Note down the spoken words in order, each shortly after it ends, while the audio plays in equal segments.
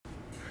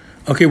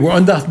Okay, we're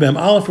on Daf Mem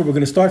Aleph. We're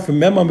going to start from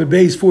Mem Amud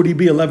Beis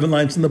 40b, 11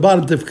 lines from the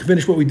bottom to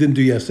finish what we didn't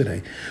do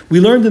yesterday. We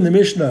learned in the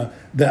Mishnah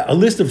that a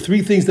list of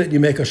 3 things that you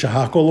make a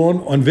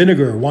shahakol on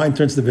vinegar, wine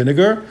turns to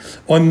vinegar,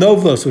 on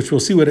novlos, which we'll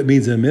see what it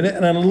means in a minute,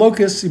 and on a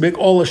locust, you make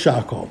all a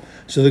shakol.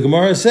 So the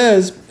Gemara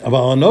says,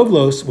 about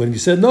novlos, when you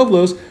said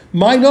novlos,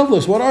 my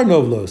novlos, what are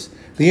novlos?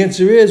 The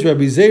answer is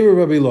Rabbi Zera,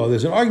 Rabbi Law.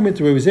 There's an argument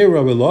to Rabbi Zera,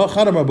 Rabbi Law.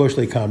 Chadam Rabosh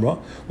Kamra.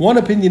 One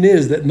opinion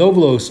is that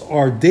novlos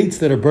are dates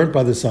that are burnt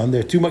by the sun.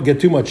 They get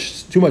too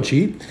much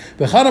heat.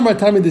 But Chadam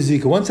Ratami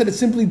Dezika. One said it's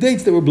simply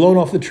dates that were blown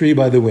off the tree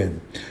by the wind.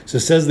 So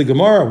says the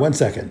Gemara. 1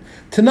 second.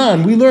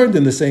 Tanan, we learned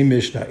in the same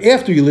Mishnah.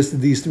 After you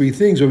listed these 3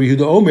 things, Rabbi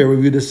Yehuda Omer,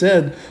 Rabbi Yehuda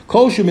said,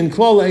 Kol Shemin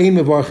Klal Ein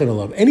Mevarchen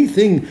Alav.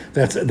 Anything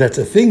that's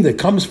a thing that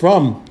comes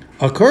from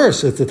a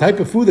curse. It's the type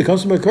of food that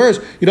comes from a curse.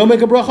 You don't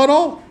make a bracha at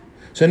all.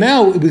 So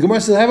now the Gemara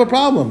says, I have a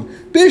problem.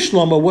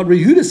 Bishlama, what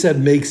Rehuda said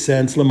makes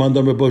sense.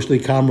 Lamandam Raboshli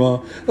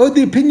Kamra. Oh,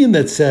 the opinion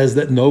that says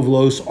that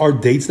novlos are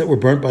dates that were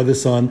burnt by the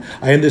sun.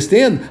 I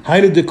understand.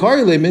 Hainu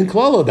Dekarile Min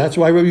Klala. That's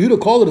why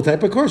Rehuda called it a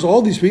type of curse.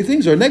 All these 3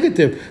 things are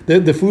negative.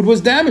 The food was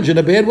damaged in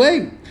a bad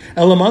way.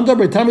 Elamandam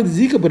Tamid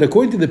Zika, but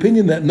according to the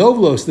opinion that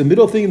novlos, the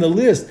middle thing in the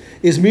list,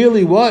 is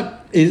merely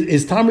what?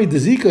 Is Tamid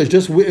Zika, is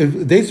just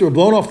dates that were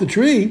blown off the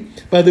tree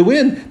by the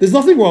wind. There's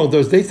nothing wrong with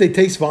those dates. They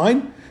taste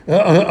fine.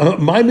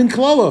 Maimin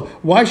Klala.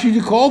 Why should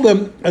you call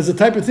them as a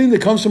type of thing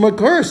that comes from a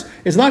curse?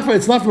 It's not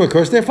from a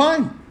curse. They're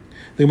fine.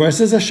 The Gemara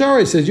says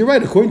Ashari says you're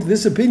right. According to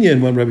this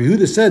opinion, when Rabbi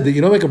Yehuda said that you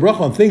don't make a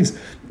bracha on things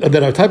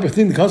that are a type of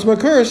thing that comes from a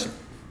curse,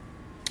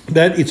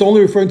 that it's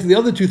only referring to the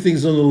other 2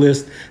 things on the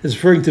list. It's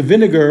referring to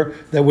vinegar,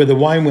 that where the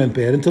wine went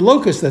bad, and to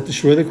locusts that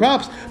destroy the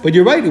crops. But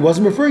you're right. It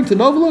wasn't referring to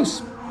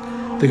novelos.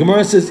 The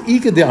Gemara says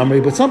Ika de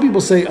Amri, but some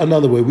people say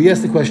another way. We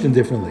ask the question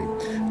differently.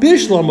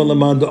 Bishlam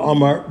Lamanda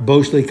Amar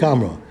Boshle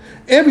Kamra.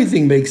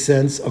 Everything makes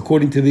sense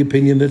according to the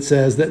opinion that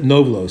says that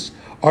novlos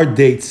are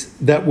dates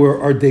that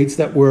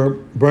were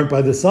burnt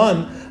by the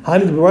sun. I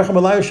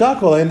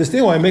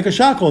understand why I make a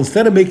shackle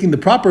instead of making the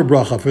proper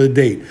bracha for the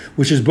date,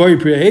 which is bori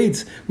pri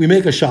eitz. We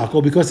make a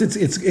shackle because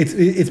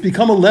it's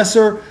become a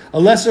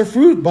lesser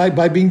fruit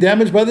by being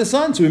damaged by the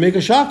sun. So we make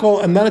a shackle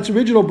and not its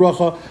original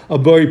bracha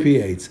of bori pri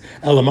eitz.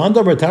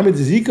 Elamanda Bartamid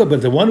Zika,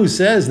 but the one who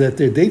says that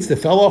they're dates that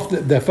fell off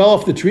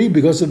the tree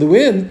because of the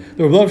wind,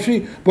 they were blown off the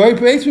tree. Bori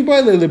pri eitz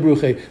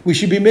we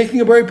should be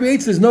making a bori pri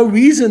eitz. There's no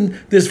reason.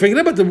 Forget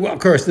about the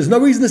curse. There's no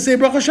reason to say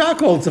bracha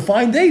shackle. It's a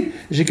fine date.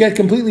 You should get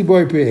completely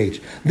bori pri eitz.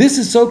 This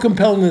is so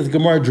compelling that the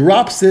Gemara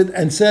drops it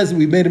and says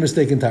we made a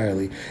mistake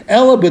entirely.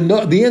 Ella, but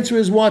no, the answer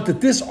is what?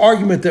 That this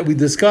argument that we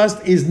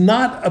discussed is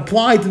not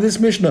applied to this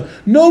Mishnah.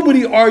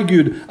 Nobody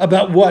argued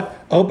about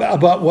what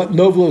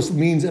novlos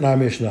means in our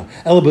Mishnah.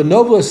 Ella, but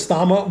novlos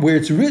stama, where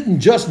it's written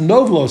just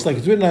novlos, like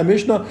it's written in our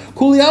Mishnah,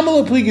 kuli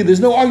amalo pligi. There's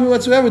no argument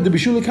whatsoever. The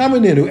bishula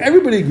kamra,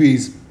 everybody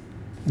agrees.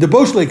 The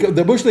boshle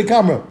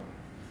kamra.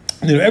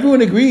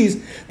 Everyone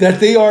agrees that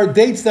they are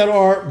dates that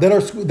are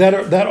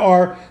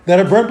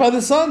burnt by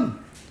the sun.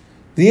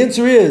 The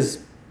answer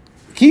is,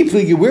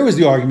 where was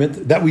the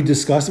argument that we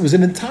discussed? It was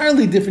an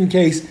entirely different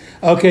case,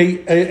 okay,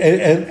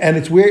 and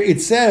it's where it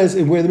says,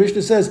 and where the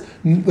Mishnah says,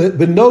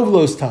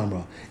 benovlos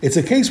tamra. It's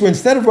a case where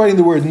instead of writing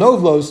the word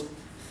novlos,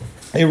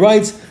 it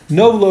writes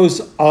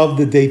novlos of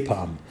the date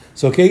palm.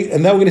 So, okay,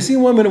 and now we're going to see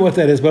in 1 minute what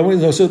that is. But I want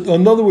to know, so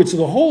in other words, so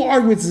the whole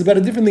argument is about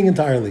a different thing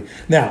entirely.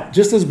 Now,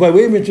 just as by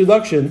way of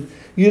introduction,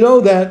 you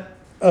know that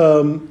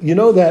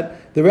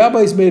the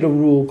rabbis made a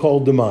rule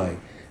called demai.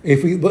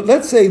 But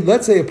let's say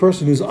a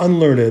person who's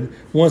unlearned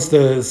wants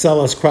to sell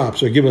us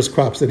crops or give us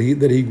crops that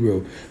he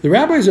grew. The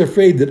rabbis are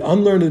afraid that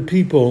unlearned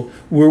people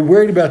were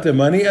worried about their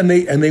money and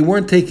they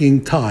weren't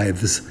taking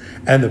tithes,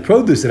 and the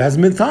produce that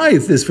hasn't been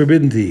tithed is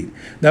forbidden to eat.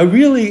 Now,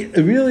 really,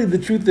 the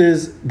truth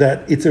is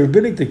that it's a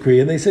rabbinic decree,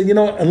 and they said,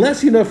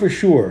 unless you know for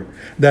sure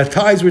that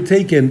tithes were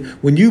taken,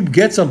 when you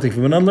get something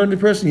from an unlearned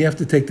person, you have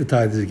to take the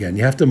tithes again.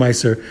 You have to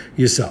meiser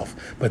yourself.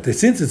 But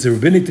since it's a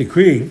rabbinic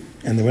decree,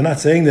 and we're not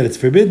saying that it's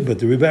forbidden, but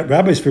the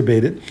rabbis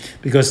forbade it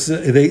because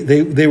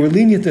they were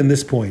lenient in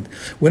this point.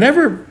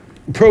 Whenever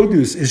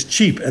produce is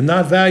cheap and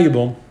not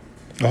valuable,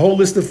 a whole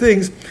list of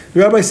things, the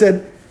rabbi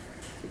said,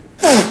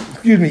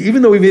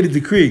 even though we made a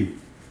decree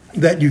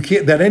that you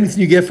can't, that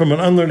anything you get from an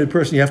unlearned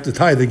person you have to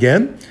tithe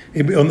again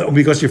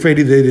because you're afraid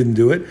they didn't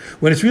do it.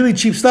 When it's really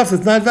cheap stuff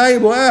that's not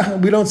valuable,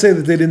 we don't say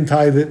that they didn't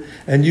tithe it,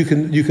 and you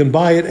can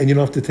buy it and you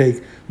don't have to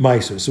take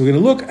meiser. So we're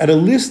going to look at a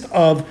list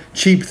of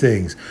cheap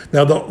things.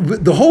 Now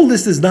the whole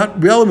list is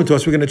not relevant to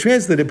us. We're going to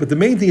translate it, but the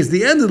main thing is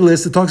the end of the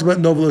list. It talks about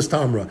novlos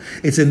tamra.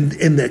 It's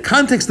in the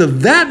context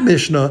of that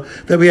Mishnah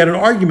that we had an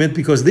argument,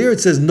 because there it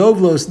says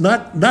novlos,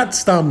 not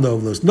stam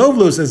novlos.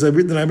 Novlos, as I've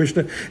written in our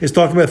Mishnah, is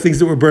talking about things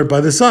that were burnt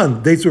by the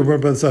sun. Dates were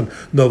burnt by the sun.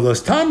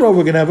 Novlos tamra,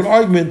 we're going to have an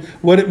argument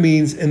what it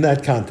means in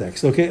that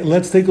context. Okay,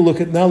 let's take a look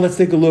at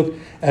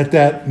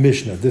that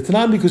Mishnah. The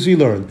Tanan, because we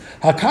learned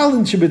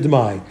hakalin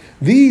shebedmai.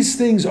 These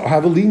things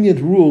have a lenient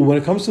rule when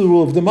it comes to the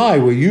rule of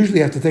demai, where you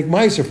usually have to take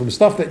meiser from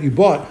stuff that you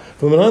bought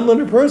from an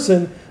unlearned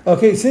person.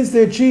 Okay, since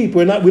they're cheap,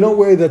 we don't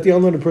worry that the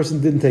unlearned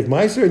person didn't take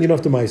Meiser, and you don't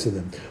have to Meiser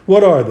them.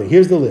 What are they?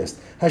 Here's the list.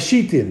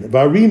 Hashitin,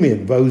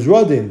 Varimin,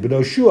 Vauzradin,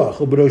 B'no Shuach,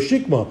 B'no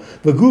Shikma,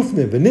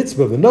 Vagufnin,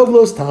 V'nitzba,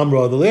 V'novlos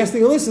Tamra. The last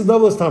thing on the list is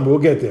Novlos Tamra. We'll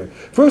get there.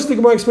 First, the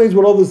Gemara explains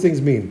what all those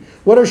things mean.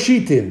 What are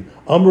Shitin?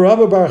 Amar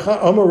Rabba Bar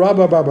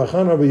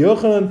Bachan, Rabbi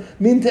Yochanan,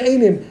 Min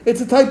Te'enim.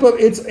 It's a type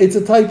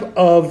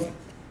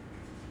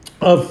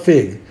of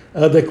fig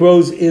that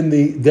grows in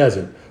the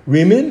desert.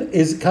 Rimin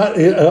is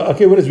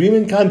okay. What is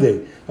rimin?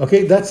 Kande.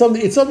 Okay, that's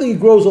something. It's something that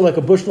grows on like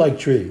a bush-like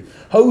tree.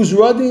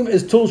 Ha'uzradim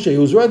is tulshe.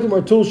 Uzradim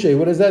are tulshe.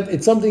 What is that?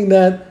 It's something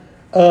that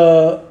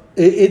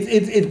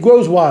it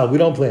grows wild. We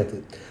don't plant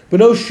it. But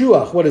no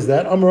shuach. What is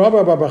that? Amar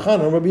Rabba Bar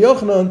Bachan, Rabbi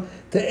Yochanan,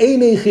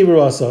 te'enei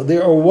chivarasa. They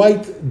are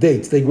white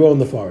dates. They grow in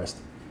the forest.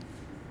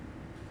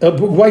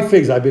 White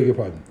figs. I beg your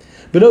pardon.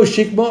 But no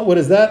shikma. What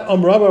is that?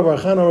 Amar Rabba Bar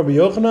Bachan, Rabbi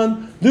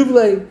Yochanan,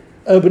 duvle.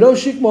 B'no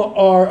Shikma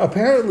are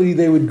apparently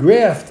they would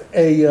graft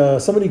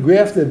somebody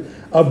grafted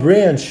a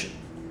branch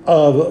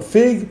of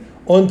fig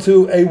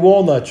onto a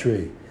walnut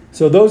tree.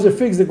 So those are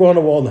figs that grow on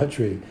a walnut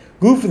tree.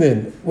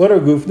 Gufnin, what are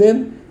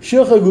gufnin?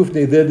 Shilcha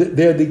gufnin.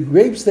 They're the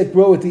grapes that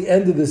grow at the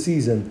end of the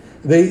season.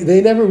 They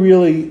never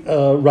really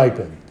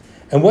ripen.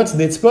 And what's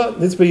nitzpa?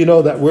 Nitzpa, you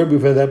know that word,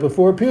 we've heard that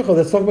before. Pircha,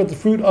 let's talk about the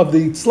fruit of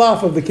the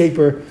tzlaf of the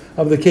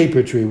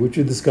caper tree, which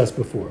we discussed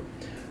before.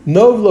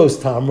 Novlos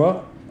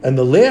tamra. And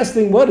the last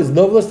thing, what is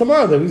Novlos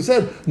Tamar? That we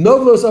said,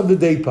 Novlos of the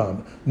date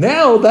palm.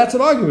 Now, that's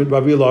an argument,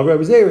 Rabbi Elazar,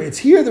 Rabbi Zera. It's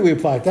here that we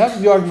apply it. That's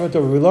the argument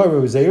of Rabbi Elazar,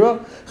 Rabbi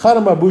Zera.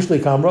 Chadam Abush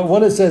Kamra.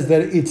 One that says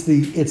that it's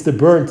the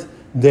burnt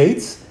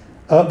dates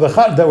that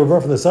were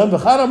burnt from the sun.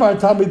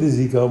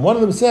 One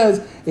of them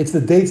says it's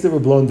the dates that were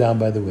blown down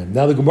by the wind.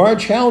 Now, the Gemara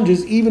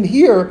challenges, even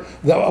here,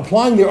 that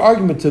applying their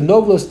argument to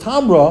Novlos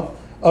Tamra,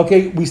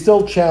 okay, we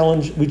still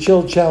challenge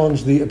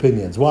the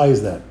opinions. Why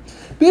is that?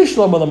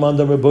 Bishlam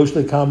Alamanda Rabosh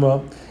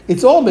Kamra.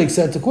 It all makes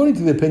sense according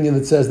to the opinion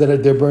that says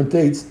that they're burnt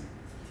dates.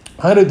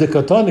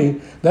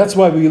 That's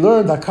why we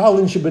learned that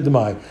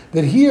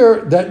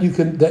here that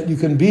you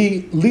can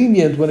be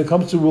lenient when it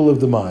comes to rule of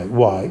demai.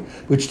 Why?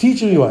 Which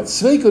teaches you what?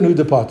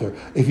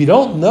 If you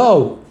don't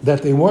know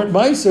that they weren't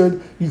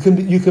meisered, you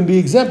can be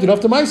exempt. You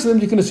don't have to meiser them.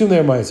 You can assume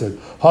they're meisered.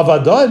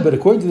 Havadai, but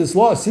according to this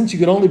law, since you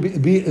can only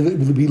be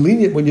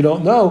lenient when you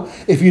don't know,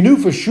 if you knew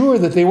for sure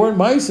that they weren't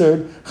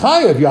meisered,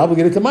 chayav, you're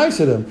obligated to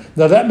meiser them.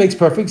 Now that makes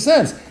perfect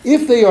sense.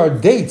 If they are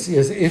dates,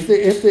 yes, if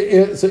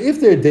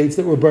they're dates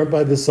that were burnt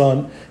by the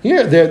sun, here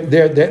they're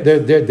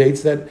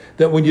dates that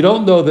when you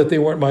don't know that they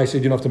weren't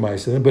meisered, you don't have to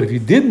meiser them. But if you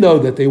did know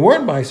that they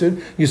weren't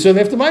meisered, you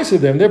certainly have to meiser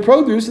them. They're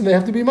produce and they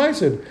have to be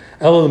meisered.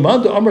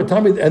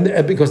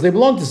 And because they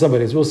belong to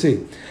somebody, as we'll see.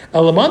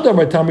 But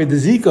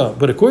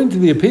according to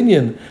the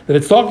opinion that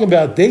it's talking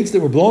about dates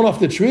that were blown off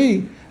the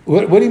tree,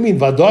 what do you mean,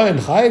 Vadah and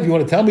Chayiv? You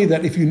want to tell me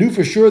that if you knew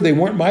for sure they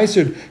weren't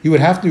meisered, you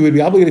would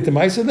be obligated to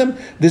meiser them?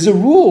 There's a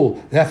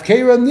rule.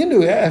 Hafkeira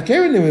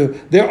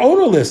Ninu. They're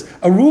ownerless.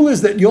 A rule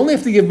is that you only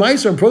have to give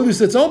meiser on produce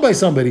that's owned by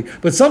somebody,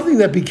 but something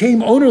that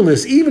became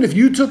ownerless, even if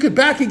you took it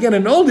back again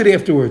and owned it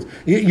afterwards,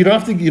 you don't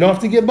have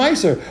to give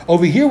meiser.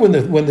 Over here, when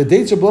the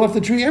dates are blown off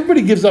the tree,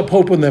 everybody gives up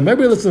hope on them.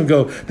 Everybody lets them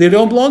go. They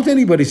don't belong to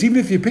anybody. So even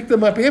if you pick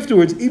them up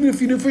afterwards, even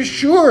if you knew for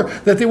sure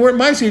that they weren't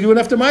meiser, you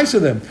wouldn't have to meiser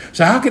them.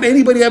 So how can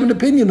anybody have an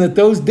opinion that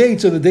those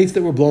dates are the dates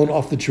that were blown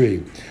off the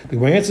tree?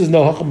 My answer is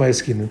no. I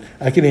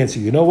can answer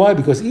you. You know why?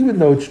 Because even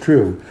though it's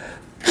true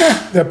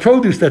that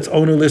produce that's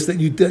ownerless that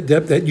you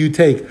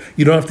take,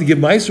 you don't have to give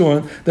meiser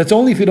on. That's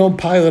only if you don't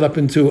pile it up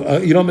into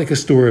you don't make a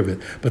store of it.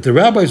 But the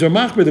rabbis are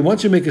machmer that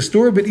once you make a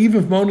store of it,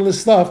 even from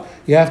ownerless stuff,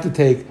 you have to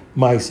take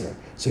meiser.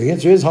 So the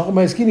answer is Hacham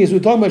as we're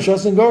talking about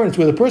Shas and Goren. It's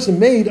where the person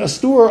made a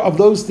store of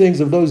those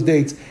things, of those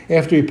dates,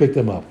 after he picked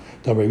them up.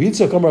 When it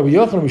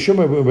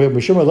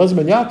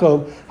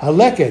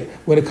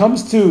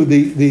comes to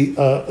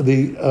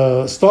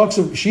the stalks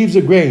of sheaves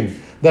of grain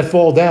that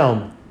fall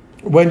down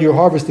when you're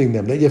harvesting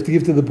them, that you have to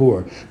give to the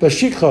poor,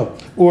 bashikha,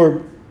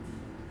 or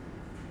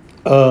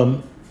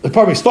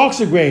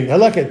stalks of grain.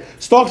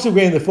 Stalks of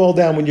grain that fall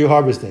down when you're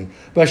harvesting.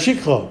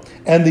 Bashikha,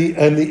 and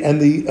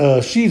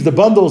the sheaves, the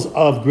bundles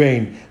of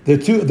grain, the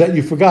two that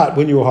you forgot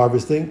when you were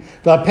harvesting.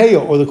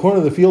 Vapeya, or the corner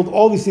of the field.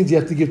 All these things you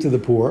have to give to the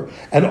poor,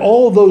 and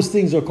all of those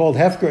things are called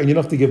hefker, and you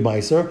don't have to give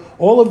meiser.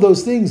 All of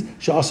those things,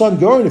 sha'asan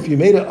goren, if you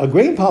made a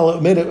grain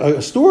pile, made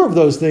a store of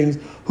those things,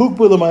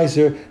 hukbul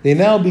meiser, they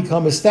now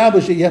become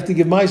established that you have to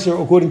give meiser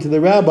according to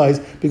the rabbis,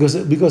 because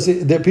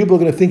people are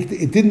going to think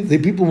it didn't.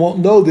 People won't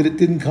know that it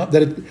didn't come.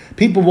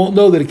 People won't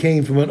know that it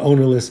came from an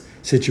ownerless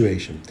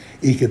situation.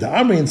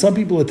 And some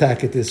people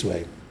attack it this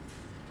way.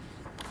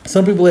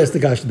 Some people ask the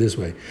kasha this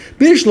way.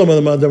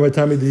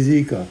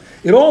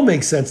 It all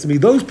makes sense to me.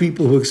 Those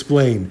people who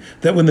explain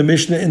that when the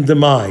Mishnah in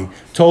Demai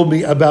told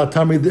me about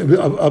Novlos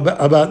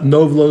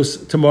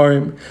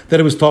Tamarim, that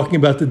it was talking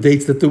about the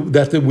dates that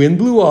the wind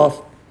blew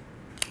off,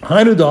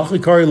 That's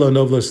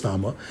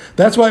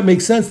why it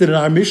makes sense that in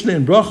our Mishnah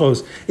in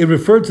Brachos, it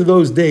referred to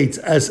those dates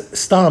as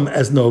stam,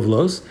 as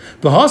novlos.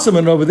 V'hasam,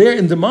 and over there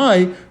in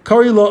Demai,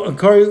 kari lo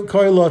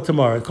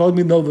tamar. It called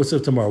me novlos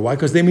of tamar. Why?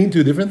 Because they mean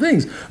two different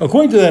things.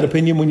 According to that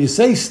opinion, when you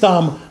say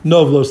stam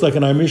novlos, like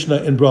in our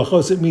Mishnah in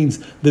Brachos, it means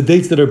the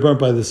dates that are burnt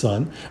by the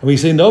sun. And when you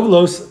say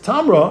novlos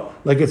tamra,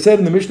 like it said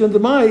in the Mishnah in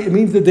Demai, it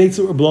means the dates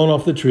that were blown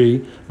off the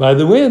tree by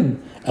the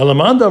wind.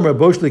 Elamandam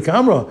Raboshli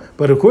Kamra,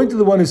 but according to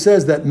the one who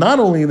says that not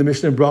only in the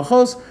Mishnah in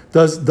Brachos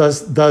does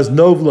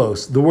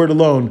novlos, the word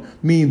alone,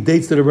 mean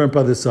dates that are burnt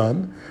by the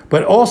sun,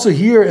 but also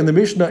here in the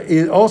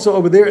Mishnah, also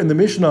over there in the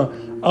Mishnah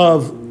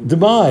of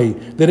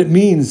Demai, that it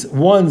means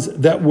ones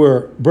that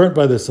were burnt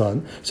by the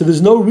sun. So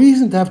there's no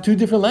reason to have two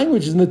different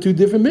languages in the two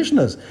different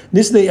Mishnahs.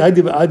 Nisnei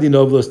adi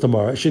novlos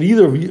tamara should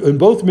either in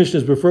both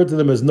Mishnahs refer to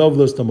them as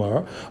novlos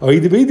tamara, or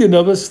idi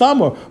novlos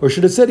tamar, or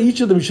should have said each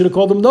of them, you should have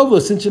called them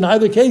novlos, since in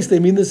either case they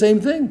mean the same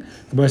thing.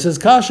 The Gemara says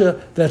kasha,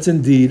 that's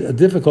indeed a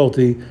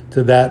difficulty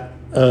to that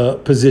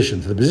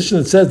position. To the position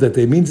that says that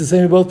they means the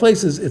same in both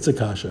places, it's a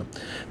kasha.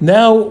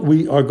 Now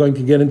we are going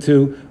to get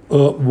into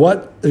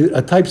what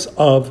types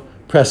of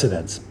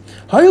precedents.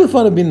 We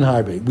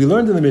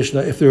learned in the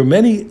Mishnah, if there are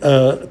many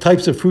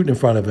types of fruit in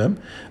front of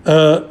him,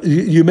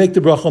 you make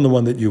the bracha on the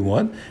one that you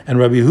want. And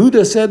Rabbi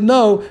Yehuda said,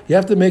 no, you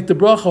have to make the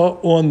bracha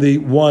on the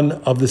one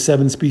of the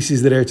 7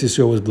 species that Eretz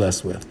Yisrael was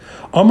blessed with.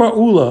 Amar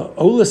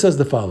Ula says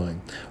the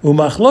following: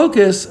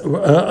 Umachlokes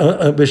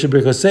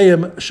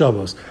b'shebirkoseiim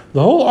shavos.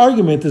 The whole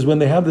argument is when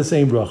they have the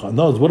same bracha. In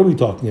other words, what are we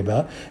talking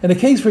about? In a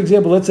case, for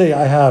example, let's say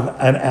I have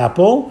an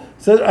apple,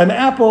 and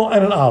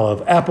an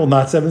olive. Apple,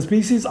 not 7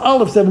 species,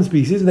 olive, 7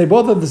 species, and they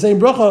both have the same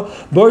bracha,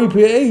 bori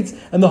priya eitz.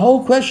 And the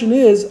whole question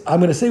is, I'm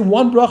going to say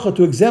one bracha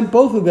to exempt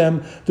both of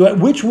them.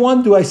 Which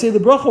one do I say the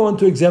bracha on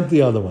to exempt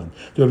the other one?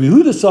 Rabbi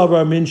Yehuda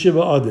Savar min shiva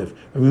adif.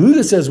 Rabbi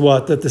Yehuda says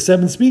what? That the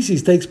 7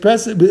 species takes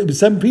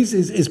 7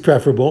 pieces is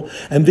preferable,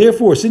 and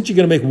therefore, since you're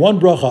going to make one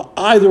bracha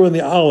either on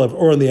the olive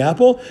or on the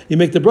apple, you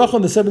make the bracha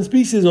on the 7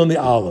 species on the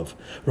olive.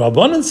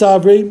 Rabbanan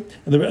Savri,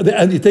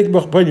 and you take the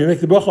bracha, you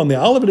make the bracha on the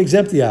olive and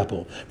exempt the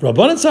apple.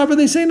 Rabbanan Savri,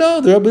 they say no.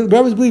 The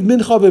rabbis believe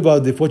mincha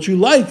bevadif. What you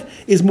like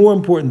is more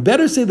important.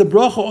 Better say the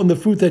bracha on the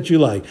fruit that you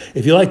like.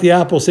 If you like the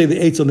apple, say the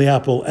eitz on the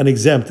apple and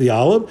exempt the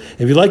olive.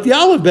 If you like the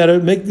olive better,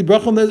 make the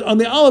bracha on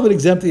the olive and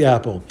exempt the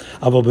apple.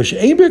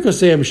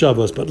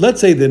 But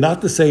let's say they're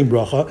not the same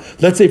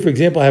bracha. Let's say, for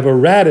example, I have a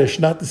radish,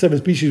 not the 7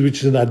 species,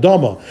 which is an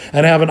adama,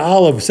 and I have an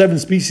olive, 7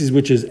 species,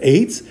 which is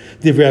eitz.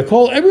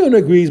 Everyone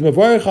agrees.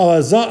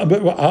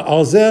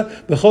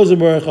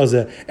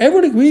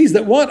 Everyone agrees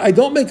that what I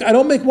don't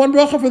make one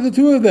bracha for the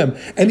two of them.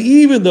 And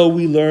even though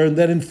we learned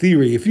that in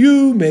theory, if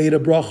you made a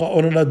bracha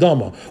on an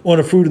adama, on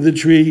a fruit of the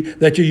tree,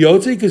 that you're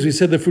yotze, because we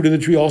said the fruit of the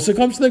tree also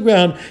comes to the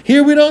ground.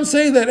 Here we don't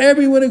say that.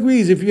 Everyone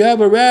agrees. If you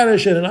have a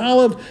radish and an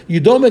olive, you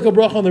don't make a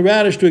bracha on the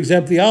radish to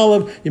exempt the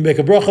olive. You make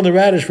a bracha on the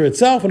radish for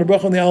itself and a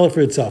bracha on the olive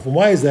for itself. And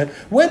why is that?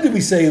 When did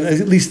we say,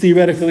 at least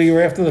theoretically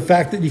or after the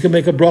fact, that you can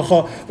make a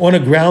bracha on a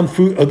ground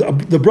fruit,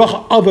 the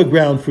bracha of a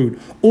ground fruit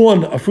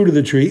on a fruit of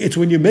the tree? It's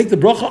when you make the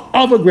bracha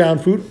of a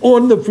ground fruit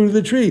on the fruit of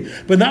the tree,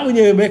 but not when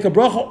you make a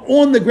bracha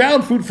on the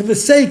ground fruit for the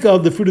sake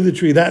of the fruit of the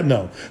tree. That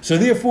no. So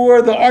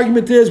therefore, the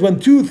argument is when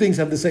two things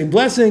have the same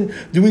blessing,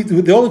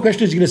 the only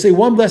question is, you're going to say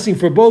one blessing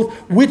for both.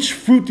 Which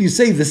fruit do you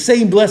say the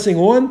same blessing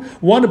on?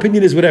 One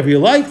opinion is whatever you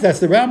like. That's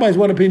the rabbis.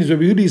 One opinion is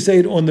Rabbi Yehuda, you say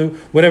it on the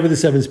whatever the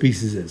 7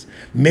 species is.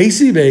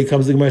 Mesi Bey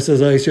comes the Gemara,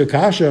 says, "Oh,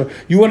 kasha.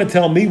 You want to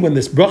tell me when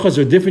the brachas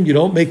are different, you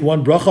don't make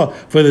one bracha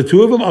for the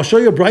two of them? I'll show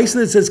you a brayso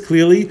that says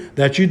clearly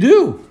that you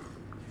do."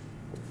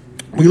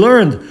 We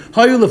learned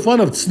Hayu lefan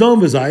of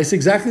tznom v'zayis,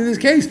 exactly this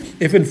case.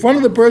 If in front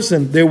of the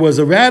person there was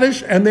a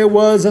radish and there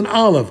was an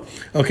olive,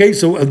 okay,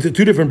 so 2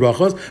 different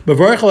brachos.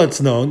 Mevarech al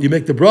tznon, you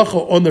make the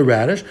bracha on the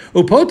radish.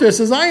 Upoter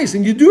says ayis,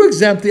 and you do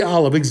exempt the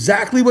olive.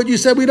 Exactly what you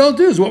said we don't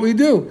do is what we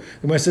do.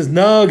 The Gemara says,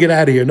 no, get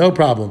out of here, no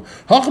problem.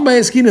 Hacham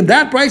b'yaskin, and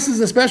that price is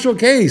a special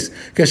case.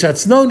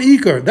 Kashat tznon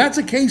ikar. That's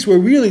a case where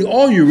really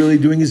all you're really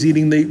doing is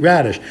eating the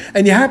radish,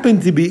 and you happen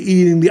to be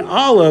eating the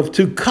olive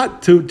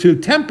to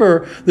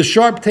temper the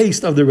sharp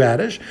taste of the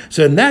radish.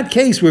 So in that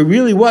case, where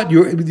really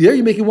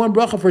you're making one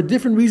bracha for a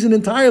different reason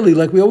entirely,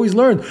 like we always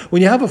learn.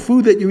 When you have a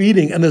food that you're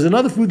eating and there's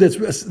another food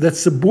that's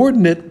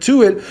subordinate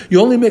to it,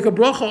 you only make a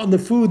bracha on the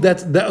food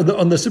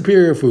on the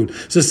superior food.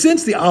 So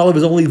since the olive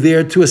is only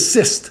there to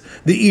assist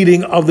the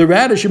eating of the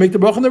radish, you make the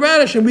bracha on the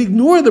radish, and we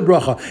ignore the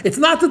bracha. It's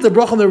not that the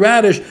bracha on the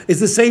radish is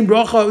the same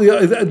bracha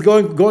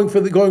going for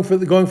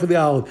the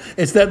olive.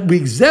 It's that we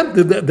exempt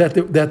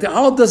that the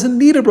olive doesn't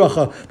need a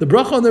bracha. The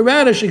bracha on the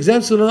radish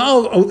exempts the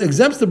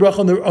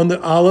bracha on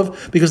the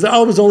olive because the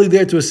olive is only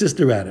there to assist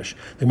the radish.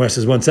 The Gemara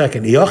says, 1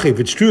 second. If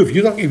it's true, if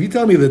you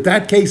tell me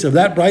that case of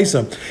that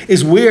brisa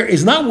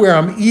is not where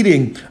I'm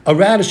eating a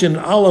radish and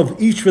an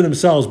olive each for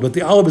themselves, but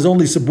the olive is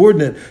only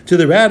subordinate to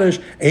the radish,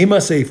 Ema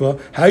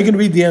Seifa, how are you going to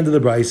read the end of the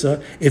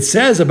brisa? It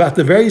says about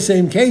the very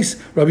same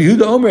case, Rabbi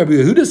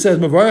Yehuda says,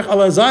 Mavarech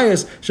ala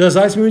zayas,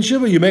 shazayis min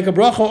shiva, you make a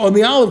bracha on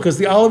the olive because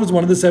the olive is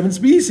one of the 7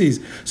 species.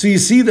 So you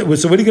see that,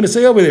 so what are you going to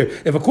say over there?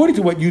 If according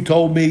to what you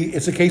told me,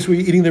 it's a case where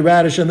you're eating the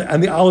radish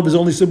and the olive is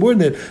only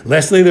subordinate,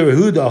 Leslie the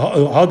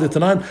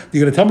Yehuda,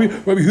 you're going to tell me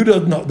Rabbi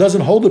Yehuda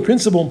doesn't hold the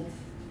principle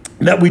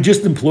that we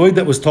just employed,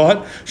 that was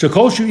taught.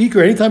 Shakol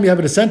shu'ikar, anytime you have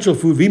an essential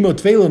food, vimo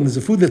tfeilim, there's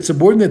a food that's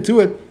subordinate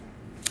to it.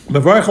 You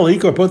only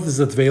make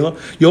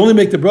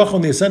the bracha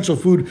on the essential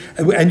food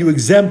and you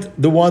exempt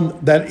the one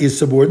that is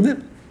subordinate.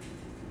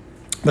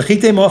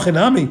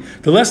 The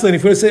less than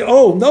if you say,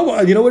 oh, no,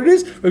 you know what it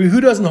is? Rabbi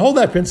Yehuda doesn't hold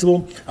that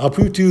principle. I'll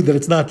prove to you that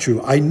it's not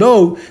true. I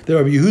know that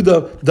Rabbi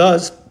Yehuda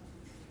does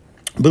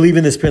believe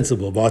in this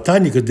principle.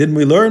 Because didn't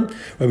we learn?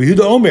 Rabbi Yehuda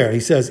Omer, he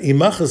says, he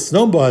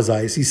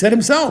said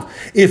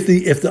himself, if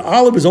the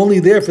olive is only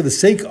there for the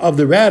sake of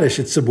the radish,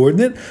 it's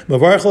subordinate. You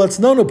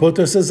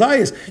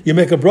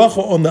make a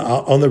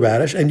bracha on the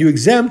radish and you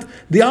exempt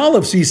the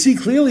olive. So you see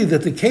clearly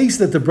that the case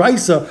that the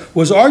brisa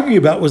was arguing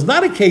about was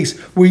not a case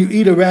where you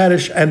eat a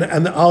radish and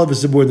the olive is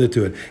subordinate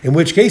to it. In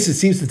which case it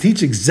seems to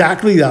teach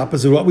exactly the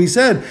opposite of what we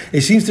said.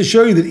 It seems to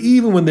show you that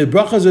even when the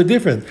brachas are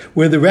different,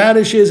 where the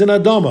radish is an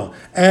adama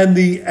and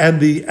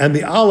the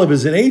olive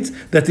is an eight,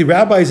 that the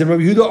rabbis and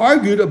Rabbi Yehuda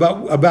argued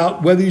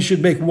about whether you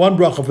should make one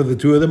bracha for the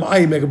two of them,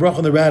 i.e. make a bracha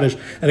on the radish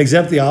and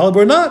exempt the olive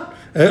or not,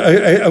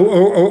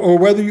 or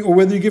whether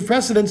you give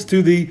precedence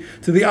to the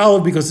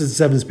olive because it's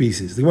 7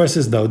 species. The Gemara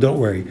says, no, don't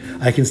worry,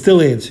 I can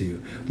still answer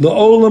you.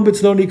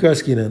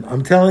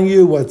 I'm telling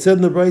you what said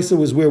in the brisa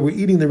was where we're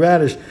eating the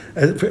radish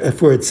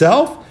for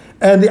itself,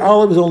 and the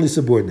olive is only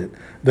subordinate.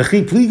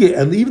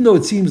 And even though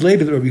it seems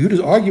later that Rabbi Yehuda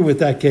is arguing with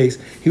that case,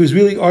 he was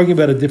really arguing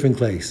about a different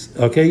case.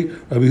 Okay,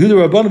 Rabbi Yehuda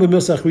Rabbi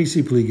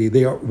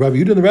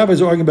Yehuda and the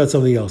rabbis are arguing about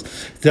something else.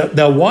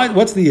 Now,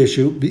 what's the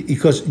issue?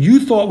 Because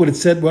you thought what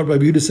Rabbi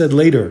Yehuda said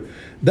later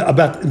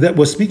that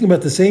was speaking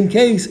about the same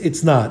case.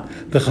 It's not.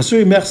 The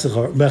Chasuri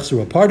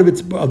Mechsera, part of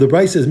the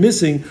brisa is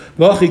missing.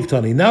 Now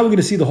we're going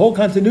to see the whole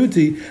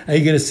continuity, and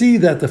you're going to see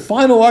that the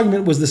final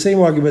argument was the same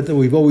argument that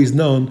we've always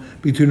known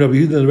between Rabbi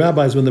Yehuda and the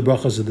rabbis when the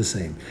brachas are the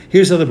same.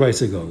 Here's how the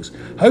brisa goes.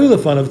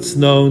 It's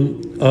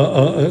known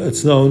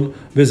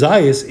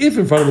Vizayis, if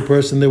in front of the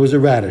person there was a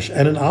radish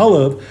and an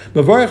olive,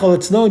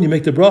 it's known you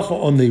make the bracha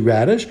on the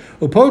radish,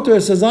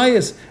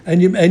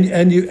 and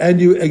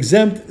you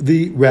exempt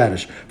the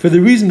radish for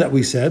the reason that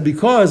we said,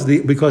 because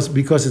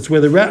it's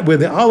where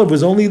the olive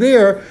was only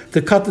there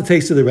to cut the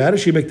taste of the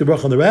radish. You make the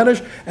bracha on the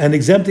radish and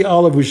exempt the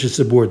olive, which is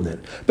subordinate.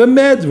 But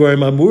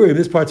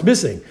this part's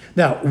missing.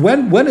 Now,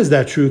 when is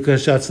that true?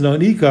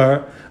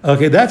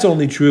 Okay, that's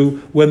only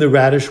true when the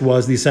radish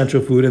was the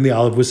essential food and the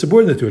olive was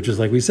subordinate to it, just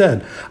like we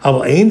said.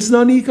 But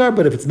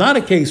if it's not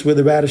a case where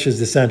the radish is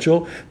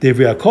essential, and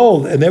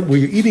that where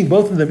you're eating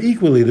both of them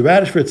equally, the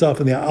radish for itself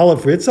and the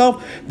olive for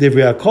itself,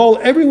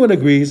 everyone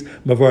agrees,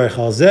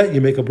 you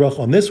make a bracha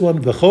on this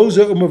one,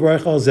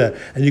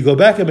 and you go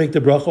back and make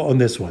the bracha on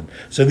this one.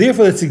 So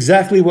therefore, that's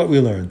exactly what we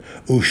learned.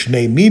 But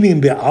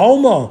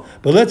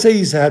let's say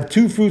you have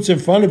 2 fruits in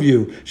front of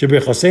you,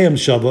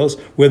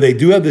 where they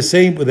have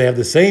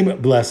the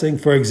same blessing.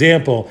 For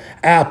example,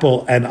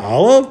 apple and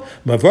olive.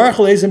 The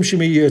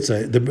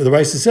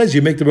Raisa says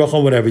you make the bracha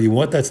on whatever you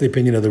want. That's the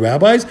opinion of the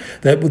rabbis.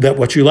 That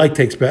what you like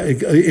is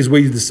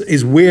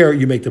where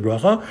you make the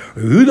bracha.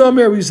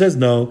 Yehuda says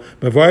no.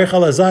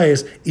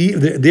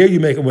 There you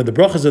make, when the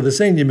brachas are the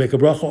same, you make a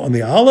bracha on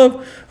the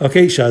olive.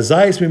 Okay,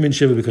 shazayis mimin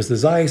shiva, because the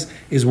zayis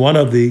is one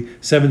of the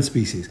 7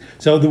 species.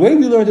 So the way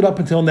we learned it up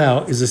until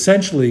now is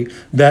essentially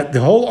that the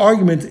whole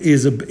argument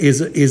is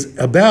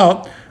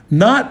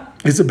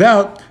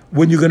about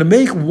when you're going to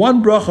make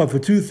one bracha for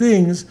 2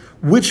 things,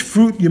 which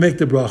fruit you make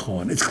the bracha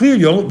on. It's clear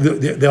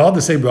they all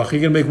the same bracha.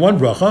 You're going to make one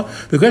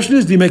bracha. The question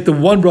is, do you make the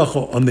one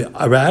bracha on the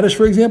radish,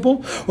 for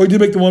example, or do you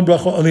make the one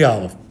bracha on the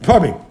olive?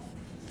 Pardon me,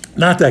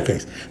 not that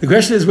case. The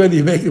question is whether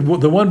you make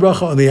the one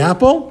bracha on the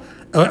apple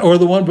or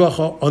the one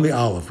bracha on the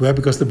olive, right?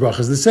 Because the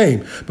bracha is the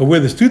same. But where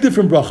there's 2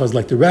 different brachas,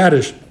 like the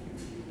radish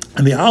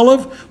and the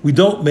olive, we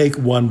don't make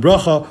one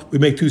bracha, we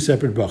make 2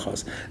 separate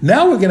brachas.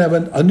 Now we're going to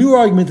have a new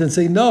argument and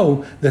say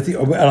no,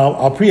 and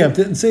I'll preempt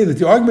it and say that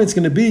the argument is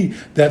going to be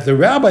that the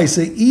rabbis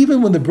say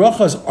even when the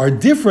brachas are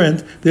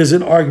different, there's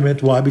an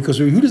argument. Why? Because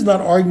Yehuda is not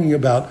arguing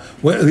about,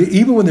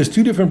 even when there's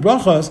 2 different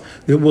brachas,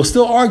 we'll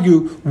still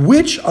argue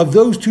which of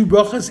those 2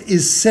 brachas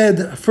is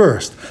said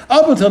first.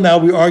 Up until now,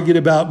 we argued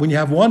about when you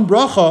have one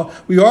bracha,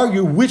 we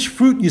argue which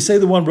fruit you say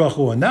the one bracha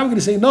on. Now we're going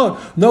to say no,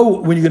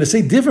 when you're going to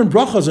say different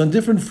brachas on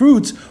different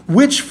fruits,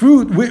 which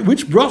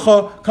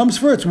bracha comes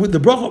first?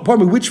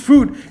 Which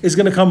fruit is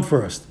going to come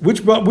first?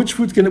 Which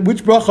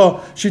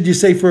bracha should you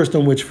say first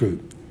on which fruit?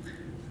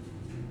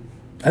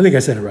 I think I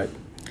said it right.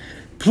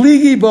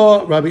 Pligi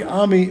ba Rabbi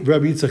Ami,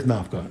 Rabbi Yitzchak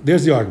Nafka.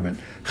 There's the argument.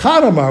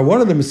 Chadamar,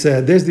 one of them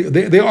said,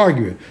 they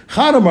argue it.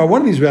 Chadamar,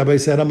 one of these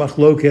rabbis said,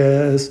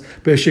 Amachlokes,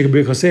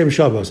 B'Shikabirchosem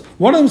Shabbos.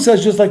 One of them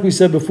says, just like we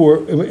said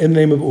before, in the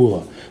name of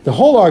Ula. The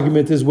whole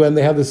argument is when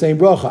they have the same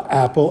bracha,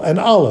 apple and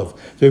olive.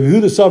 So Rabbi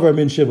Yehuda Savar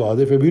Min Shiva,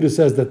 if Rabbi Yehuda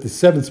says that the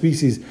 7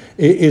 species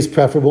is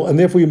preferable, and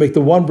therefore you make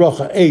the one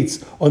bracha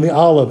 8 on the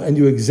olive and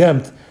you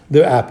exempt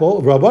the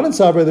apple. Rabban and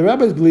Sabra, the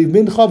rabbis believe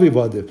min chavi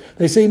vadiv.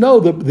 They say no,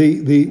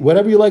 the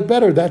whatever you like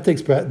better, that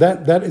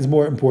is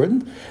more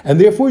important,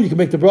 and therefore you can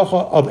make the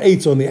bracha of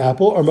 8 on the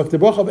apple or make the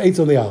bracha of 8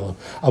 on the olive.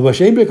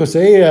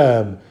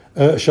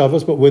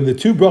 Shabbos, but when the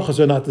two brachas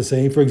are not the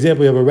same, for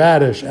example, you have a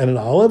radish and an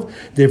olive,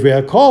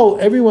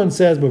 everyone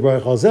says you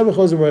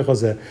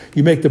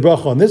make the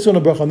bracha on this one,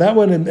 a bracha on that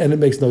one, and it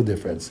makes no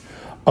difference.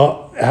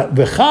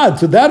 Bechad,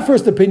 so that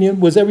first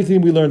opinion was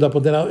everything we learned up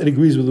until now. It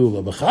agrees with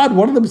Ula. Bechad,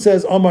 one of them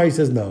says, Omar, he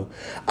says no.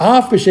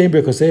 There's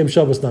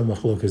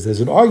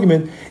an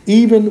argument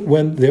even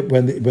when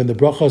the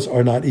brachas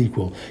are not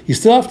equal. You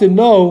still have to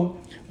know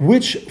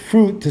which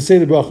fruit to say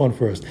the bracha on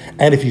first.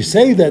 And if you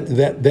say that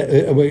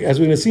as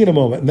we're going to see in a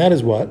moment, and that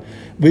is what?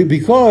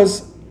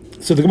 Because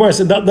So the Gemara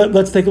said,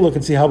 let's take a look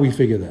and see how we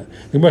figure that.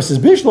 The Gemara says,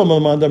 Bishlam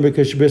al-mandam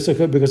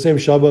because same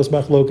Shabbos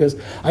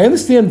machlokas. I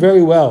understand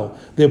very well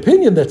the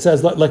opinion that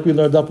says, like we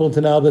learned up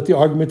until now, that the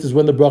argument is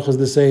when the bracha is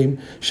the same.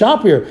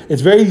 Shapir,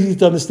 it's very easy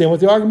to understand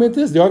what the argument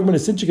is. The argument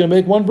is, since you're going to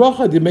make one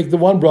bracha, you make the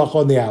one bracha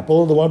on the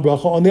apple and the one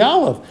bracha on the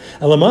olive.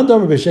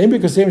 Elamandam b'shem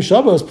because same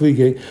Shabbos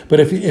pligay. But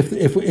if you're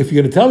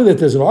going to tell me that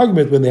there's an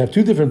argument when they have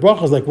two different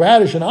brachas like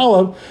radish and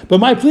olive,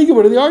 but my pligay,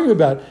 what are they arguing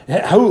about?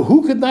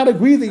 Who could not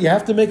agree that you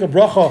have to make a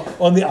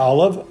bracha on the olive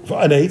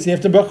for an eight, so you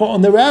have to bracha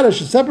on the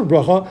radish, a separate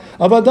bracha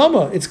of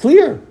Adama? It's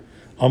clear.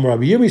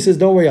 Rabbi Yirmi says,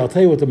 don't worry, I'll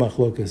tell you what the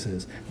machlokas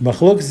is. The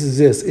machlokas is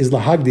this, is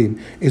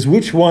lahagdim, is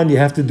which one you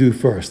have to do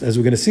first. As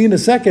we're going to see in a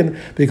second,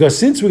 because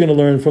since we're going to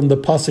learn from the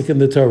pasuk in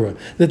the Torah,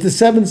 that the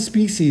 7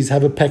 species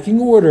have a pecking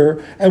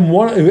order, and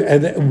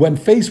when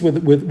faced with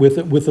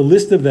a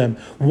list of them,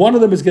 one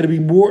of them is going to be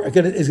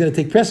is going to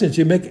take precedence.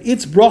 You make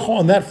its bracha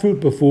on that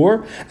fruit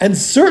before, and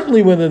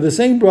certainly when they're the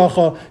same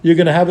bracha, you're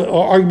going to have an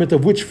argument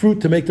of which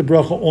fruit to make the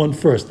bracha on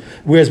first.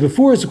 Whereas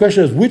before, it's the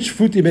question of which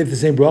fruit do you make the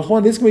same bracha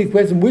on. This can be a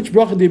question, which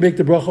bracha do you make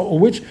the bracha on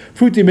which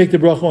fruit do you make the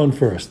bracha on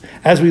first?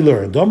 As we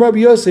learned, Dom Rabbi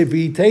Yosef,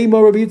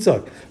 V'iteima Rabbi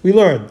Yitzchak. We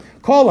learned,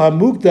 Kol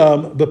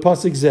ha-mukdam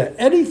b'pasuk zeh.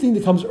 Anything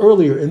that comes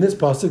earlier in this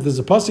pasuk, there's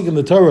a pasuk in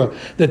the Torah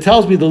that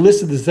tells me the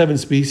list of the 7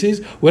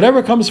 species.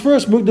 Whatever comes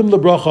first, mukdam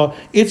lebracha.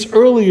 It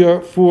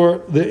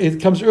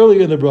comes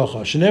earlier in the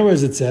bracha. Shenemar,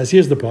 as it says,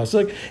 here's the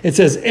pasuk. It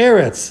says,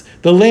 Eretz,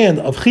 the land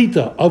of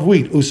chita, of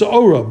wheat,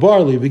 usaora,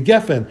 barley,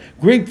 v'gefen,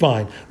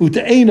 grapevine,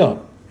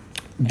 uta'ena,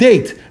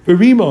 date,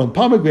 v'rimon,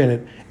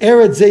 pomegranate,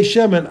 Eretz Zeh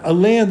Shemen, a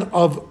land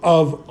of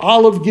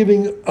oil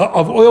giving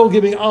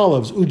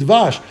olives,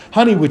 udvash,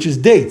 honey, which is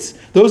dates.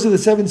 Those are the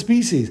 7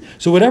 species.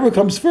 So whatever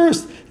comes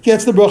first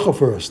gets the bracha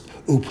first.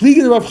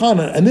 Upligi Rav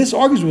Chanan, and this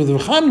argues with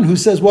Rav Chanan, who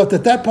says what?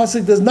 That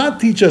pasuk does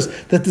not teach us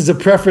that there's a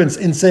preference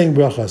in saying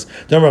brachas.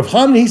 Then Rav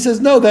Chanan, he says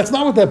no, that's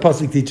not what that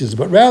pasuk teaches,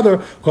 but rather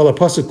call a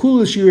pasuk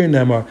kula shiri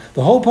nemar.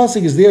 The whole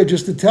pasuk is there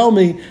just to tell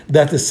me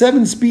that the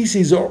 7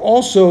 species are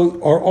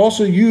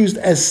also used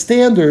as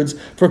standards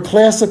for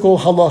classical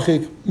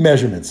halachic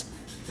measurements.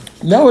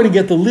 Now we're going to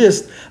get the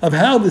list of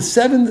how the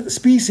 7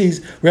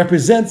 species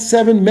represent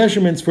 7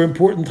 measurements for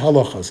important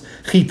halachas.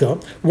 Chita,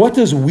 what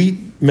does wheat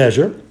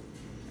measure?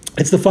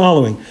 It's the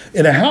following: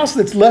 in a house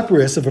that's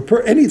leprous, if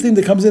anything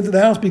that comes into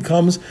the house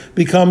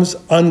becomes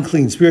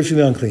unclean,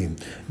 spiritually unclean.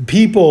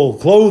 People,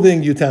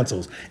 clothing,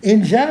 utensils.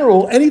 In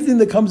general, anything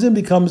that comes in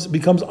becomes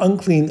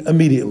unclean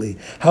immediately.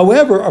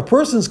 However, a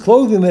person's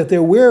clothing that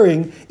they're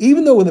wearing,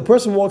 even though when the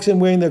person walks in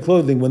wearing their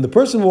clothing, when the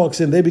person walks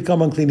in, they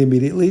become unclean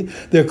immediately.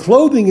 Their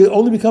clothing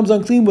only becomes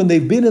unclean when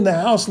they've been in the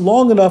house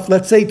long enough,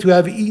 let's say, to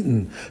have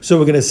eaten. So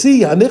we're going to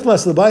see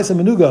hanichlas l'bayis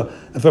hamenuga.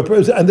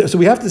 So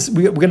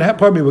we're going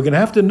to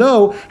have to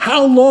know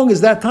how long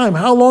is that time.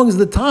 How long is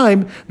the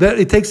time that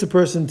it takes a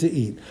person to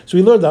eat? So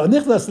we learned that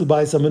hanichlas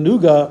l'bayis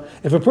hamenuga.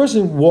 If a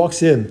person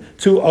walks in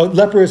to a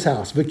leprous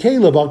house,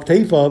 v'kelev al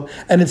ktefav,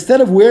 and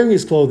instead of wearing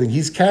his clothing,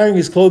 he's carrying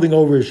his clothing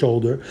over his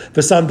shoulder,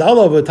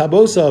 v'sandalav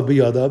v'tabosa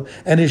biyadav,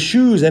 and his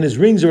shoes and his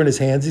rings are in his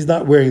hands. He's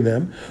not wearing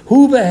them.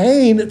 Hu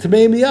v'hein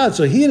tamei miyad.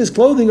 So he and his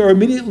clothing are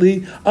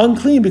immediately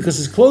unclean because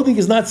his clothing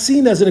is not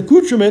seen as an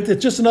accoutrement;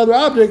 it's just another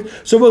object.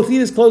 So both he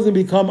and his clothing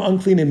become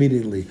unclean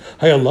immediately.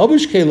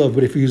 Hayalavish kelev,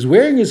 but if he was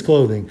wearing his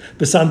clothing,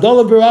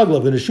 v'sandalav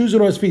v'raglav, and his shoes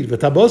are on his feet,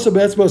 v'tabosa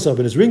be'etzbosav,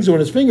 and his rings are on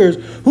his fingers,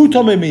 hu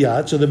tamei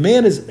miyad. So the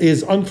man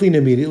is unclean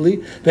immediately.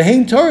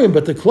 V'hein tarim,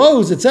 but the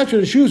clothes, etc.,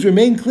 the shoes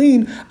remain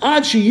clean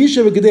ad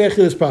sheyishav v'gedei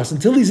achilas pras,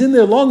 until he's in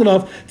there long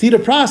enough to eat a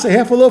pras, a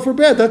half a loaf of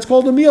bread. That's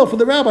called a meal for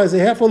the rabbis, a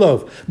half a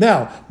loaf.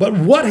 Now, but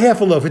what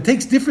half a loaf? It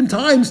takes different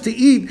times to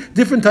eat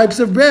different types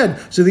of bread.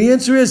 So the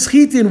answer is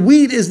chitin,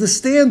 wheat is the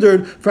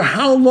standard for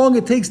how long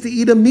it takes to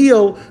eat a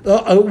meal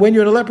when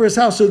you're in a leprous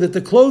house, so that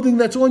the clothing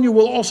that's on you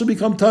will also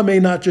become become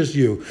tamei, not just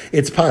you.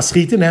 It's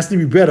paschitin, has to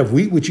be bread of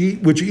wheat, which you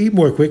eat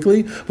more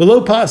quickly.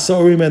 Below pas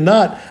sorim, and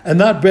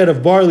not bread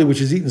of barley,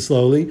 which is eaten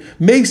slowly.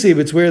 Meisiv,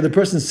 it's where the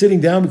person's sitting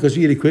down because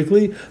you eat it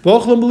quickly.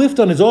 V'ochlam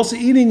lifton is also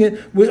eating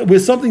it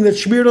with something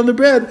that's smeared on the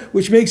bread,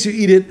 which makes you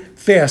eat it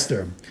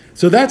faster.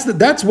 So that's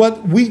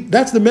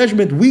the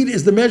measurement. Wheat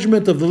is the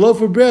measurement of the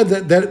loaf of bread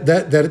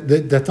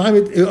that time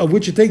of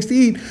which it takes to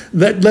eat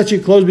that lets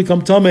your clothes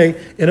become tamei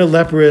in a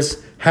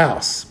leprous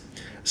house.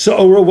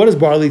 So what does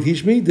barley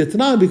teach me? Because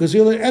a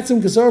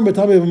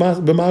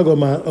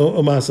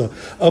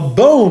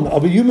bone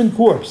of a human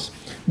corpse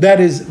that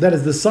is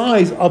the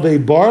size of a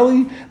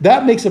barley,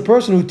 that makes a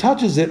person who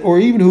touches it or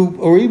even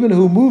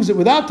who moves it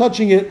without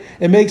touching it,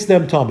 it makes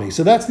them tamei.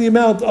 So that's the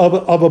amount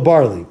of a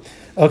barley.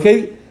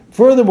 Okay.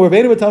 Furthermore,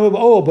 but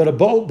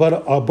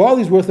a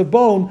barley's worth of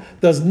bone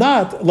does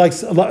not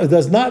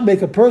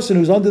make a person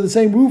who's under the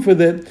same roof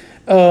with it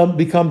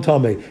become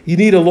tamei. You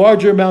need a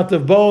larger amount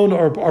of bone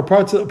or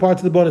parts of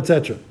the bone,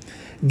 etc.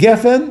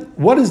 Geffen,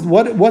 what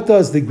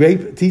does the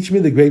grape teach me?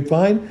 The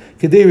grapevine,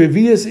 kedei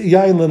revius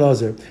yain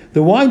lenazer.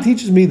 The wine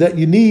teaches me that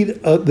you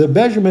need the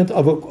measurement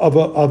of a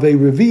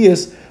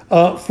revius.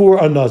 For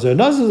a nazar. A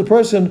nazar is a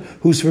person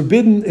who's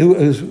forbidden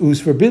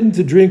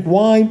to drink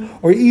wine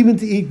or even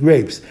to eat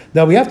grapes.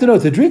 Now we have to know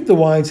to drink the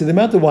wine. So the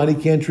amount of wine he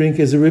can't drink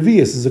is a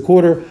revius, is a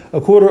quarter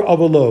of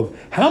a loaf.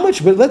 How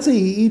much? But let's say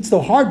he eats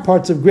the hard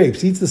parts of grapes.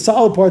 He eats the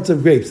solid parts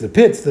of grapes, the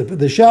pits,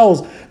 the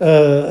shells,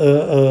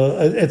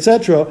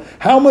 etc.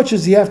 How much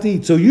does he have to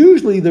eat? So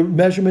usually the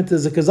measurement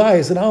is a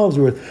kazayas, an olive's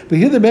worth. But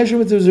here the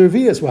measurement is a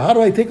revius. Well, how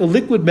do I take a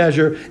liquid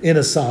measure in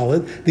a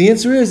solid? The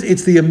answer is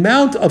it's the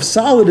amount of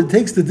solid it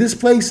takes to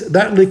displace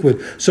that liquid.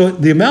 So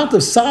the amount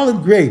of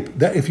solid grape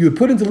that if you would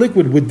put into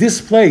liquid would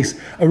displace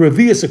a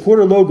revius, a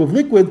quarter log of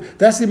liquid,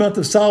 that's the amount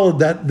of solid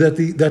that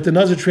the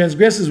nazir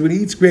transgresses when he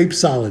eats grape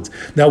solids.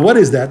 Now what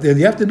is that?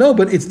 You have to know,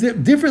 but it's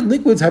different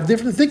liquids have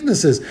different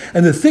thicknesses.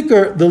 And the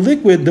thicker the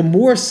liquid, the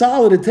more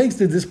solid it takes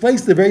to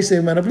displace the very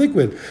same amount of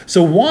liquid.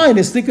 So wine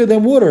is thicker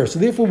than water. So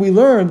therefore we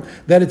learn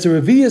that it's a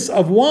revius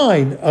of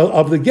wine,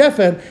 of the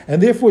geffen,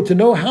 and therefore to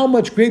know how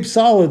much grape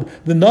solid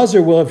the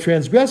nazir will have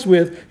transgressed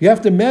with, you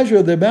have to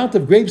measure the amount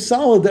of grape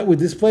solid that would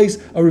displace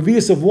a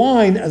revius of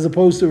wine as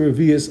opposed to a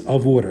revius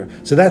of water.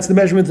 So that's the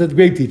measurement that the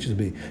grape teaches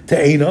me.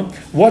 Te'ena,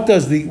 what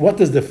does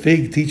the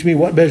fig teach me?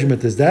 What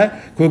measurement is that?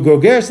 So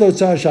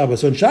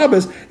on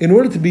Shabbos, in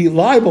order to be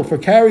liable for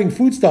carrying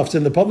foodstuffs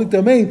in the public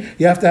domain,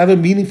 you have to have a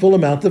meaningful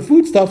amount of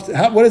foodstuffs.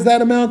 What is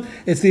that amount?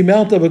 It's the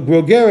amount of a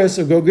grogeres.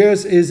 A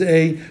grogeres is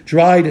a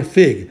dried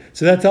fig.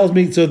 So that tells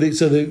me. So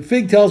the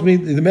fig tells me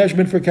the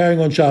measurement for carrying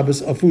on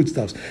Shabbos of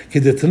foodstuffs.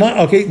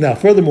 Okay. Now,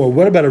 furthermore,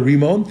 what about a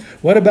rimon?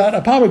 What about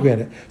a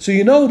pomegranate? So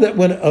you know that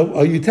when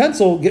a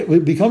utensil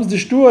becomes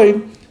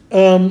destroyed,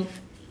 even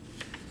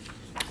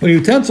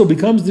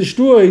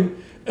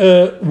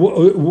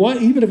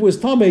if it was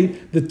tamei,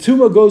 the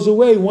tumah goes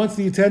away once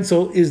the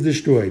utensil is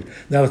destroyed.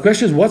 Now the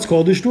question is, what's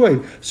called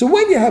destroyed? So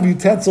when you have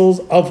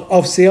utensils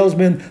of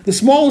salesmen, the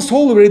smallest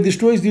hole already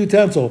destroys the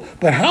utensil.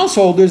 But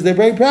householders, they're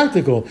very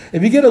practical.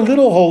 If you get a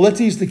little hole, let's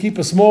say you used to keep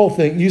a small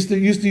thing, used to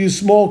use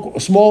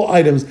small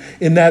items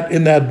in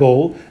that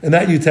bowl, in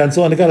that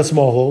utensil, and it got a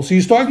small hole. So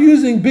you start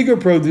using bigger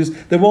produce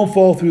that won't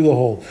fall through the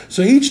hole.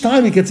 So each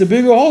time it gets a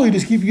bigger hole, you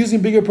just keep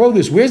using bigger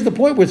produce. Where's the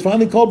point where it's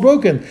finally called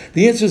broken?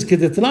 The answer is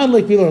kedetanan,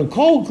 like we learn,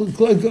 kol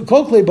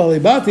klei balei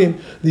batim,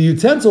 the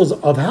utensils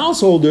of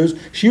householders,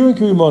 shirin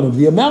kirimonim.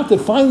 The amount that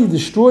finally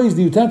destroys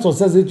the utensil,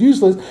 says it's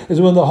useless,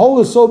 is when the hole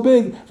is so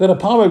big that a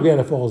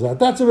pomegranate falls out.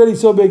 That's already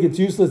so big it's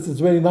useless.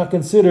 It's already not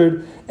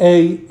considered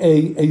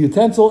a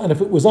utensil, and if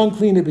it was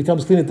unclean, it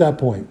becomes clean at that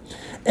point.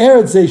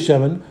 Eretz zeh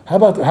shemen. How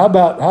about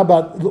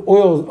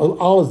oil,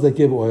 olives that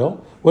give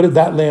oil? What is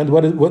that land?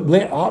 What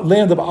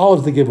land of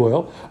olives that give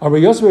oil?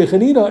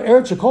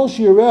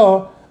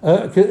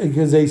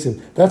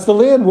 That's the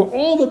land where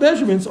all the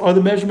measurements are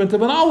the measurement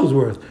of an olive's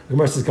worth. The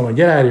Gemara says, "Come on,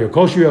 get out of here."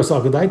 What do you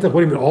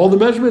mean, all the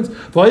measurements?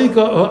 We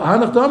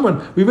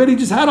already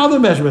just had other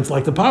measurements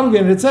like the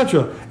pomegranate,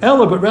 etc.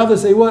 Ella, but rather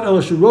say what? The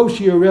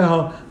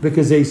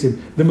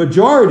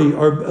majority,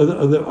 or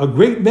a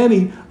great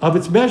many of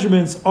its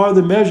measurements are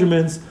the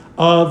measurements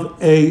of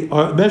a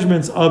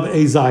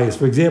zayis.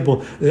 For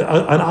example,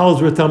 an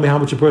olive's worth tell me how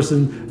much a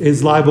person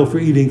is liable for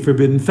eating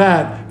forbidden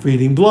fat, for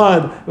eating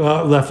blood,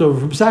 left over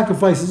from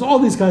sacrifices, all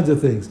these kinds of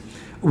things.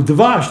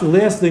 Devash, the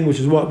last thing, which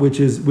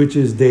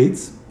is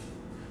dates.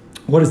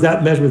 What does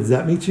that measurement? Does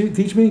that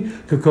teach me?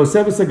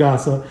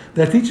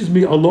 That teaches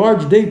me a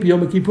large date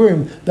b'Yom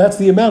Kippurim. That's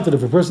the amount that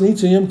if a person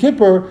eats on Yom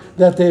Kippur,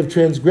 that they have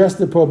transgressed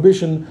the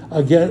prohibition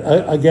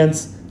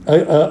against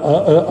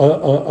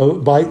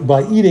by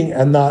eating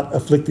and not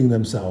afflicting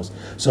themselves.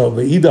 So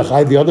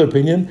the other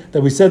opinion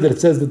that we said that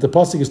it says that the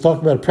pasuk is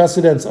talking about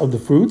precedence of the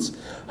fruits.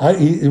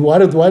 Why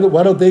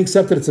don't they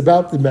accept that it's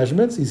about the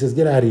measurements? He says,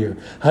 get out of here.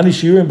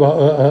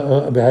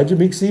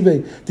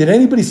 Did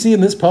anybody see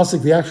in this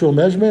pasuk the actual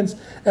measurements?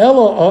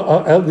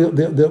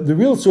 The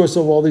real source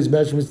of all these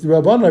measurements, the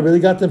Rabbanan, I really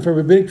got them from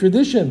rabbinic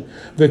tradition.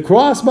 The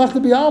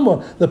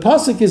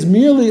pasuk is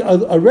merely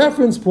a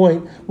reference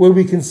point where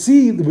we can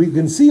see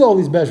all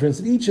these measurements,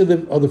 and each of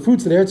the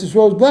fruits that Eretz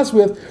Yisrael is blessed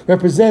with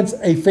represents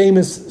a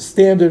famous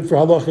standard for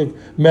halachic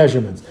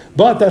measurements.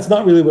 But that's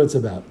not really what it's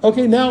about.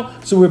 Okay, now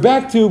so we're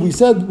back to we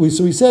said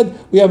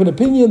we have an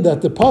opinion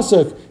that the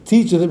pasuk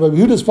teaches that Rabbi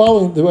Yehuda is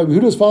following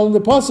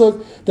the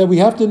pasuk, that we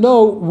have to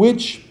know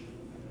which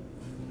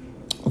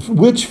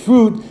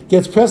fruit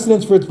gets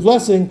precedence for its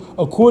blessing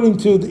according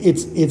to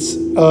its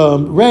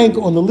rank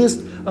on the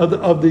list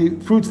of the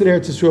fruits that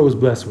Eretz Yisrael was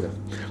blessed with.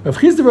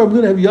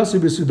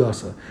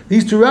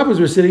 These two rabbis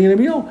were sitting in a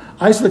meal.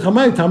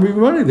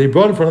 They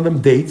brought in front of them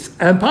dates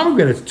and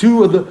pomegranates,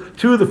 two of the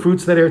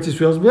fruits that Eretz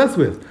Yisrael was blessed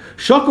with.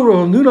 Rav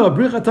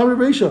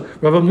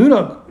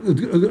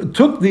Hamnuna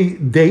took the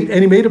date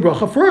and he made a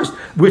bracha first,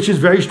 which is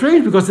very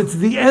strange because it's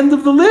the end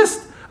of the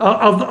list.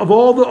 Of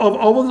all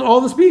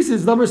the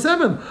species, number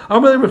 7.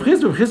 Amar Rav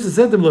Chisda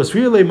said to him,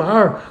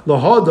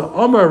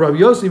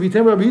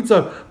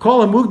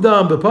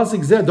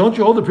 don't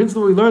you hold the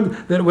principle we learned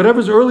that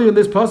whatever's early in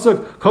this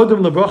pasuk,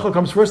 kodem lebracha,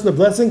 comes first in the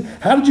blessing?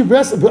 How did you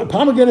bless?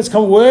 Pomegranates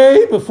come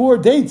way before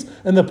dates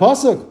in the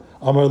pasuk.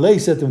 Amar Lei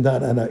said to him,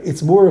 no,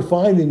 it's more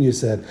refined than you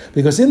said.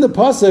 Because in the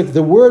pasuk,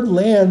 the word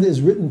land is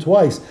written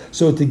twice.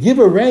 So to give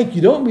a rank,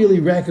 you don't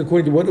really rank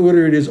according to what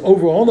order it is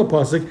overall in the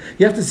pasuk.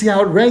 You have to see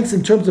how it ranks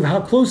in terms of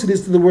how close it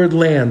is to the word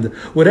land.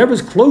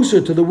 Whatever's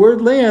closer to the word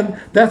land,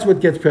 that's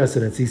what gets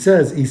precedence. He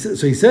said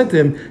to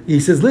him,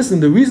 listen,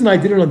 the reason I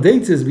did it on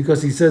dates is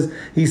because he said to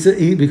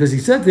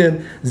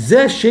him,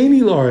 Zeh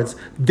sheni la'aretz.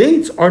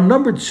 Dates are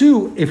number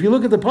 2. If you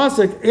look at the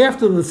pasuk,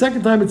 after the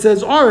second time it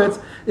says aretz,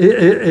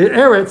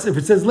 if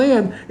it says land,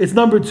 it's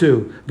number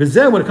 2. But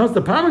then when it comes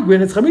to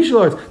pomegranates,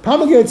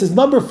 pomegranates is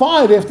number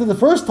 5 after the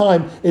first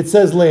time it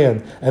says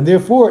land. And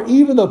therefore,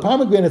 even though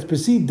pomegranates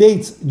precede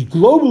dates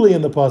globally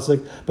in the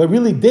pasuk, but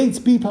really dates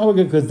be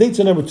pomegranate because dates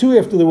are number 2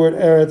 after the word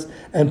eretz,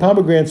 and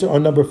pomegranates are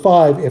number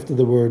 5 after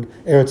the word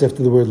eretz,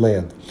 after the word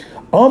land.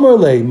 Amar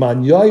le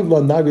man yayiv la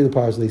nagri the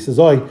parsley. He says,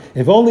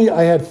 if only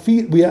I had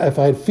feet. If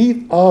I had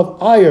feet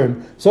of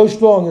iron so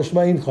strong as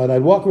Shma'incha,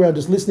 I'd walk around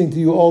just listening to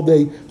you all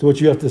day to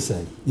what you have to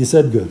say. You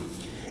said good.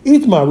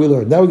 Itmar, we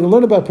learned. Now we're going to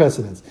learn about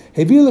precedence.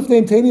 Pardon me.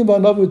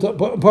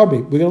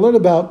 We're going to learn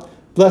about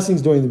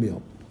blessings during the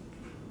meal.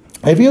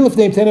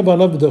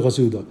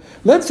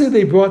 Let's say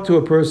they brought to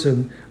a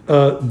person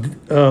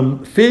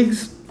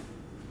figs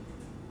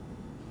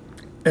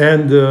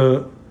and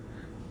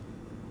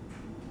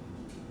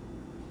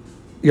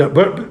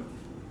but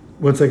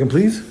 1 second,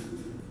 please.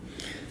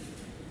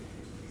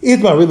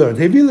 Itmar, we learned.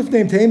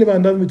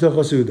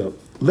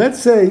 Let's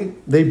say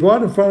they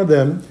brought in front of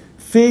them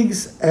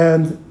figs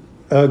and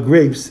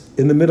grapes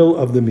in the middle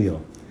of the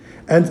meal.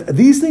 And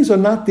these things are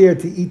not there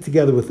to eat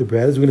together with the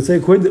bread. As we're going to say,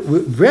 according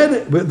to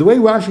bread, the way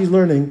Rashi is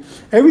learning,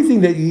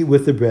 everything that you eat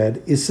with the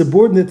bread is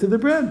subordinate to the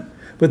bread.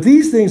 But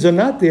these things are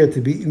not there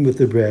to be eaten with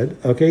the bread.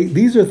 Okay,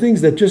 these are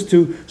things that just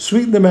to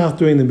sweeten the mouth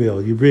during the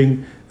meal. You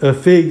bring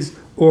figs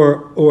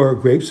or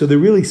grapes, so they're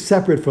really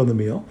separate from the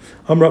meal.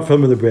 From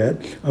the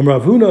bread. So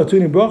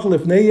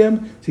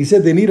he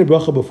said they need a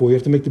bracha before. You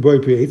have to make the bori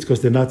pri eitz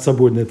because they're not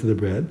subordinate to the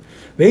bread.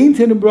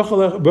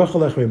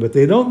 But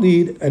they don't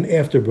need an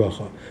after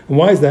bracha. And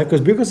why is that?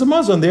 Because birkas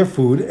hamazon, they're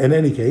food in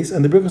any case,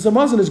 and the birkas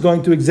hamazon is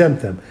going to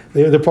exempt them.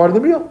 They're part of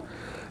the meal,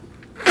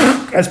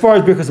 as far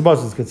as birkas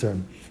hamazon is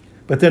concerned.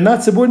 But they're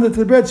not subordinate to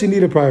the bread, so you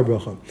need a prior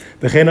bracha.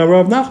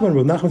 Rav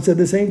Nachman said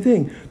the same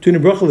thing. They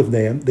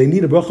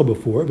need a bracha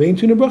before, but they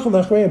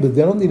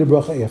don't need a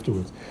bracha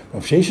afterwards.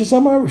 Rav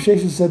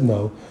Shesha said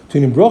no. They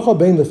need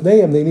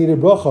a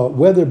bracha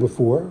whether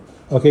before,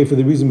 okay, for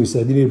the reason we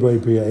said, you need a bori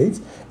pri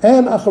eitz.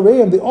 And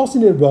achareim, they also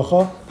need a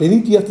bracha.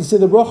 You have to say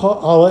the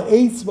bracha ala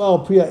eitz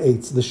v'al pri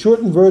eitz, the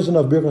shortened version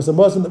of birkas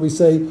hamazon that we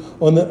say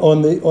on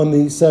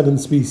the 7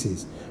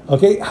 species.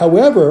 Okay.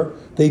 However,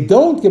 they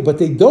don't get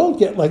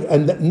like,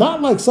 and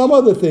not like some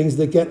other things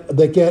that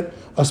get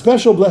a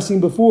special blessing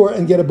before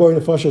and get a bori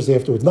nefashos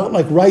afterwards. Not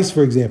like rice,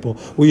 for example,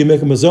 where you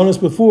make a mazonos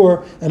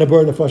before and a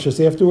bori nefashos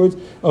afterwards.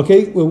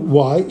 Okay.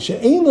 Why?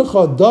 She'ein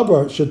lecha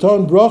davar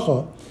shaton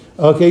bracha.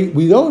 Okay,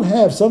 we don't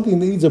have something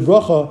that needs a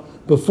bracha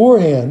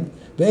beforehand.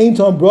 The ain't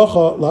on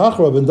bracha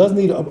la'acharav, and doesn't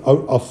need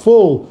a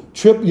full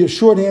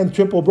shorthand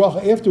triple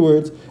bracha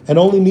afterwards, and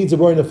only needs a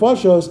bori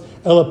nefashos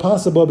ela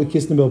pasaba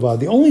b'kisna bilvad.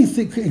 The only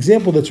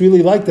example that's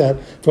really like that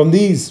from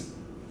these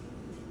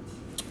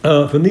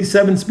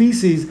 7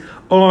 species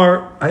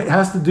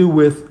has to do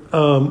with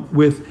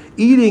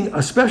eating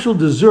a special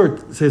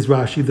dessert, says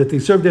Rashi, that they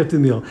served after the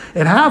meal.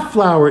 It had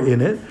flour in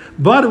it,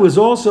 but it was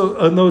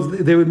also,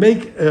 they would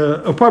make,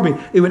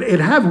 it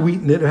have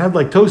wheat in it. It had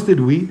like toasted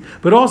wheat,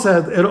 but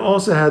it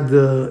also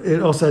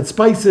had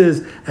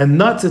spices and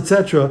nuts,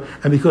 etc.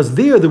 And because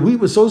there the wheat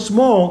was so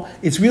small,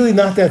 it's really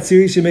not that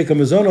serious. You make a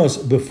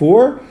mazonos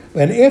before,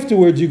 and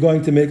afterwards you're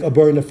going to make a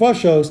bar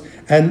nefashos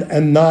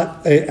and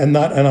not an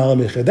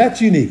alamicha.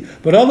 That's unique.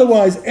 But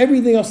otherwise,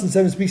 everything else in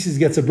 7 species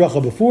gets a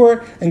bracha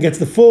before and gets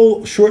the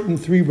full shortened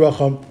 3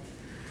 bracha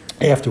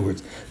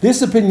afterwards.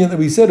 This opinion that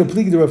we said,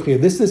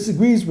 this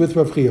disagrees with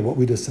Rav Chia, what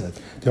we just said.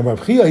 To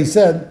Rav Chia, he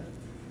said,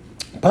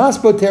 Pas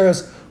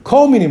poteres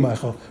kol mini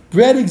machal.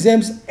 Bread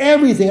exempts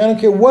everything. I don't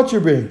care what you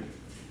bring.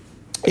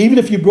 Even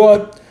if you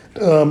brought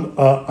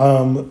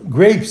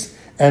grapes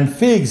and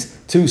figs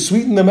to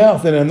sweeten the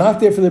mouth and are not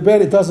there for the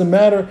bread, it doesn't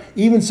matter.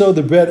 Even so,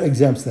 the bread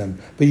exempts them.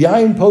 But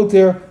yain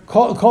poter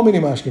kol mini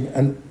mashkin,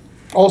 and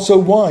also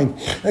wine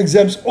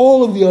exempts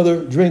all of the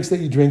other drinks that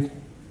you drink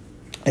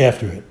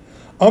after it.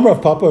 Amar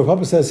of Papa,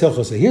 Papa says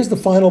Hilchos. Here's the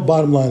final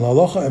bottom line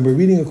halacha, and we're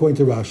reading according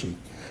to Rashi.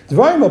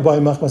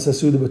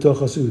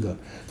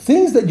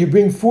 Things that you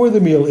bring for the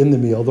meal in the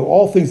meal, they're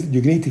all things that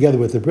you can eat together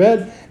with the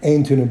bread. They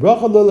don't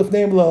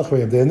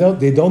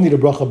need a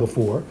bracha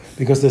before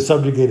because they're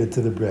subjugated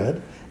to the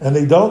bread, and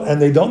they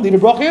don't need a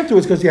bracha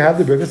afterwards because you have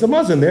the bread as a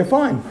muzzin. They're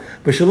fine.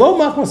 But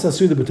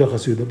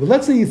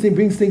let's say you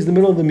bring things in the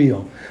middle of the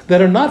meal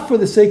that are not for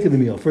the sake of the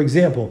meal. For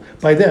example,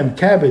 by them,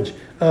 cabbage,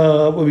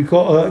 what we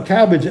call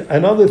cabbage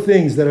and other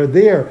things that are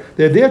there.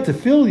 They're there to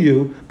fill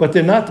you, but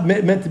they're not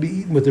meant to be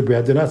eaten with the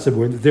bread. They're not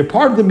subordinate. They're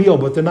part of the meal,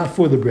 but they're not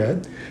for the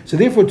bread. So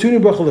therefore, tunin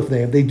bracha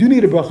lefneim. They do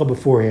need a bracha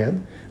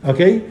beforehand.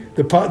 Okay,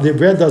 the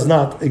bread does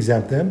not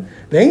exempt them.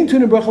 They ain't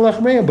tunin bracha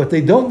lachmeim, but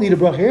they don't need a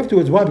bracha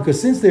afterwards. Why? Because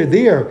since they're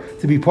there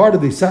to be part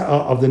of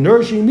the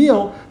nourishing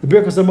meal, the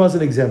birkas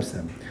hamazon exempts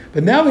them.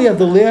 But now we have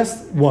the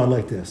last one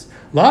like this: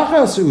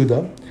 lacha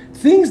suuda,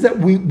 things that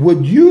we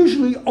would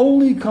usually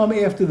only come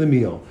after the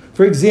meal.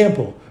 For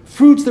example,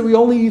 fruits that we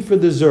only eat for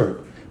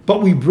dessert,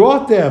 but we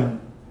brought them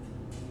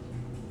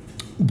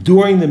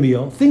during the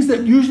meal. Things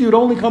that usually would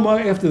only come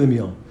after the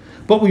meal,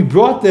 but we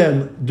brought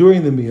them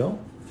during the meal.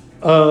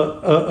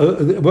 Tu'unim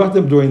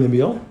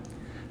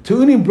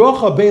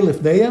bracha bein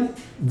lifneihem.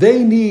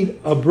 They need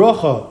a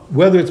bracha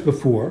whether it's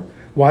before.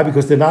 Why?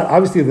 Because they're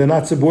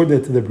not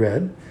subordinate to the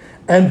bread.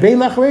 And bein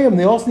lachreim,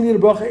 they also need a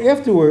bracha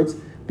afterwards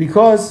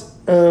because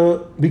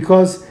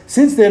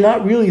since they're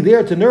not really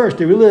there to nourish,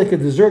 they're really like a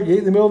dessert you ate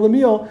in the middle of the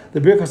meal, the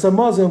birkas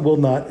hamazon will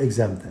not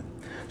exempt them.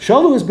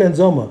 Shalu is Ben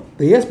Zoma.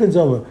 They asked Ben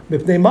Zoma,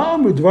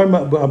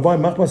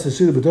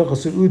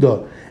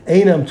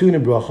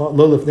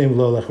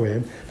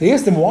 they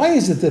asked him, why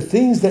is it the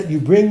things that you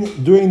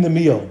bring during the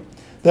meal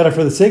that are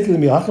for the sake of the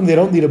meal, how come they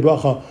don't need a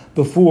bracha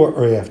before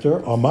or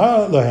after?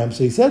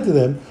 So he said to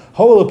them,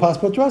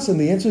 and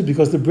the answer is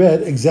because the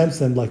bread exempts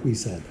them, like we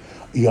said.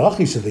 So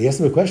they asked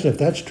him a question, if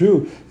that's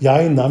true,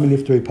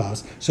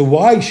 so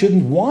why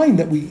shouldn't wine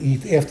that we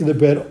eat after the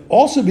bread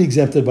also be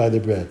exempted by the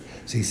bread?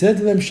 So he said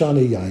to them,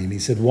 Shana Yain. He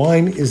said,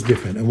 wine is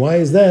different. And why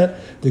is that?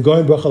 The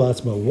going bracha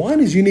latzma. Wine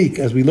is unique,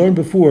 as we learned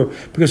before,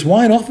 because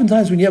wine,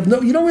 oftentimes when you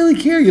don't really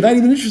care, you're not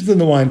even interested in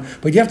the wine,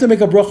 but you have to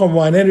make a bracha on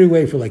wine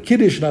anyway for like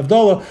Kiddush and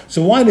Havdalah.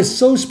 So wine is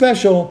so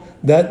special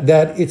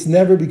that it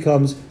never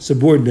becomes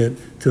subordinate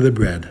to the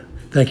bread.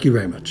 Thank you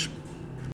very much.